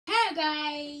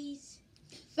guys,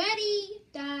 Freddy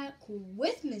the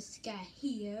Christmas guy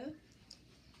here,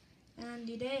 and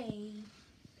today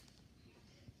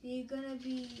we're gonna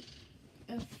be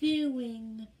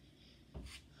viewing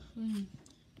my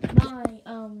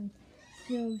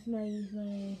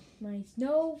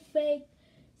snowflake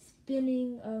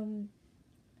spinning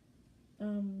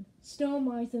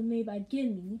snowman made by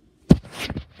Gemmy.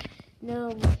 Now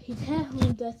his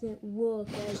headphone doesn't work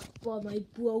for my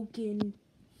broken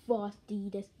Frosty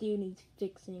that still needs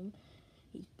fixing.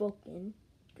 He's broken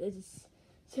because his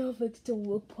snowflakes don't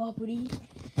work properly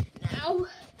now.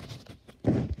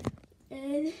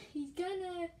 And he's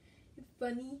kinda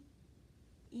funny.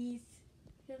 His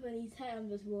head on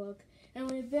does work. And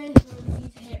when it's very hard,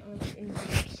 his head on in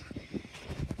works.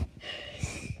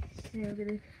 So I'm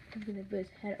gonna put his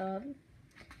head up.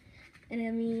 And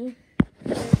I mean,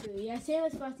 yeah, same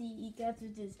as Frosty, he got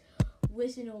with this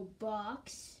original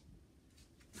box.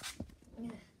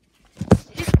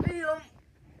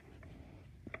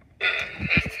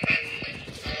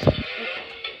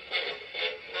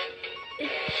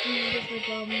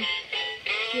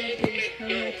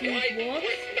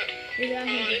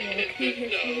 He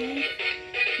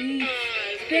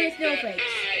spins snowflakes.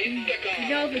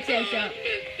 Snowflakes eggs up.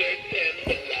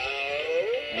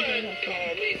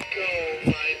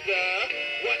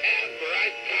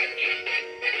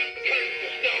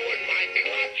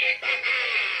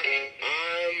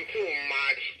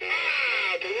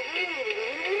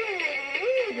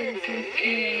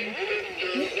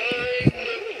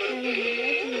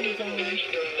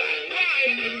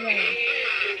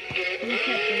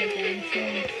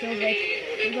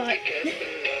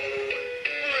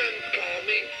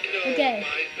 Okay.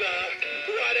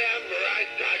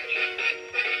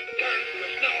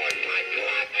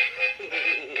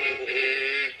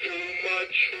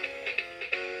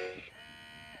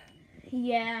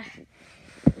 Yeah,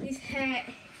 this hat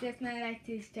does not like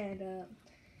to stand up.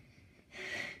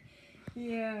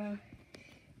 Yeah.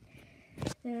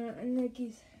 And look,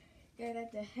 he's got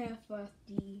like the hair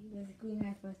Frosty, the green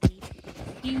hair Frosty.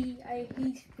 He's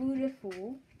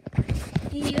beautiful.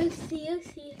 You see,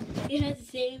 he has the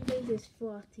same face as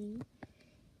Frosty.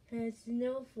 Has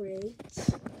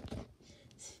snowflakes.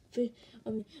 The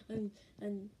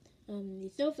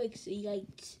snowflakes he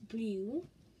likes blue.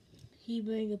 He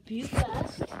wearing a blue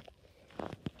vest.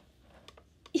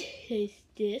 His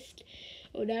this.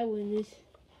 Oh, that one is.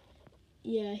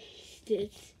 Yeah,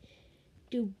 this.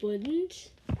 2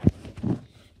 buttons.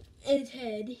 And his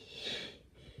head.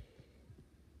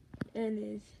 And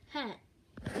his hat.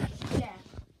 Yeah.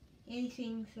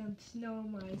 Anything from Snow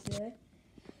Miser.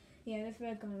 Yeah, that's what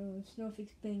I got on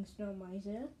Snowflakes playing Snow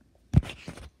Miser.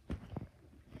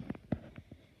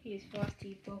 Here's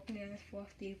Frosty broken, and it's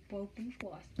Frosty broken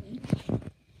Frosty.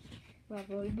 Well,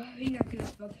 we're probably not gonna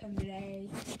fuck him today.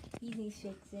 He needs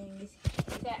fixing. His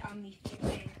hat on me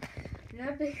fixing.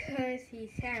 Not because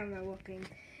his hat not working,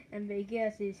 and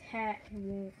because his hat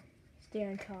won't stay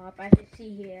on top. I can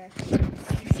see here.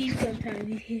 You see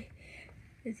sometimes you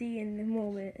see in the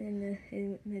moment in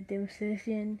the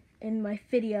demonstration in my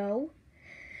video.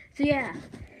 So yeah,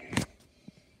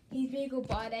 he's big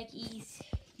robotic. He's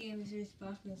gives his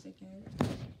box in a second.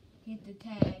 Hit the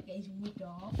tag. He's ripped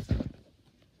off.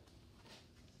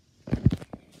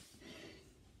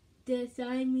 The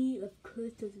sign me of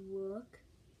course doesn't work.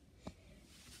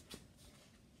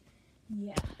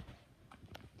 Yeah.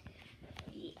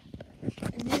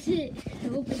 And that's it. I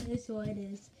hope this one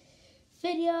is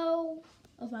video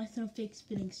of my snowflake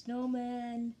spinning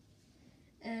snowman.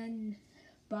 And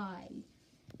bye.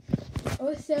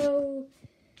 Also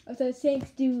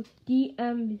thanks to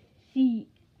DMC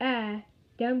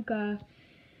Demka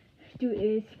to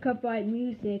his copyright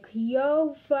music.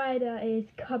 Yo Fighter is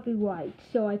copyright,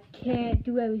 so I can't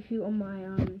do a review on my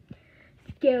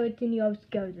skeleton. Yo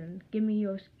skeleton, give me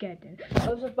your skeleton.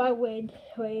 Also, by the way,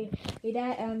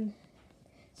 that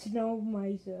Snow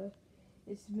Miser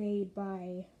is made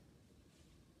by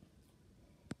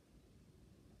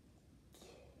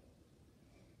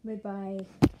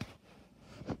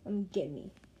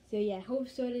Gemmy. So yeah, hope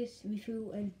so this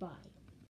review and bye.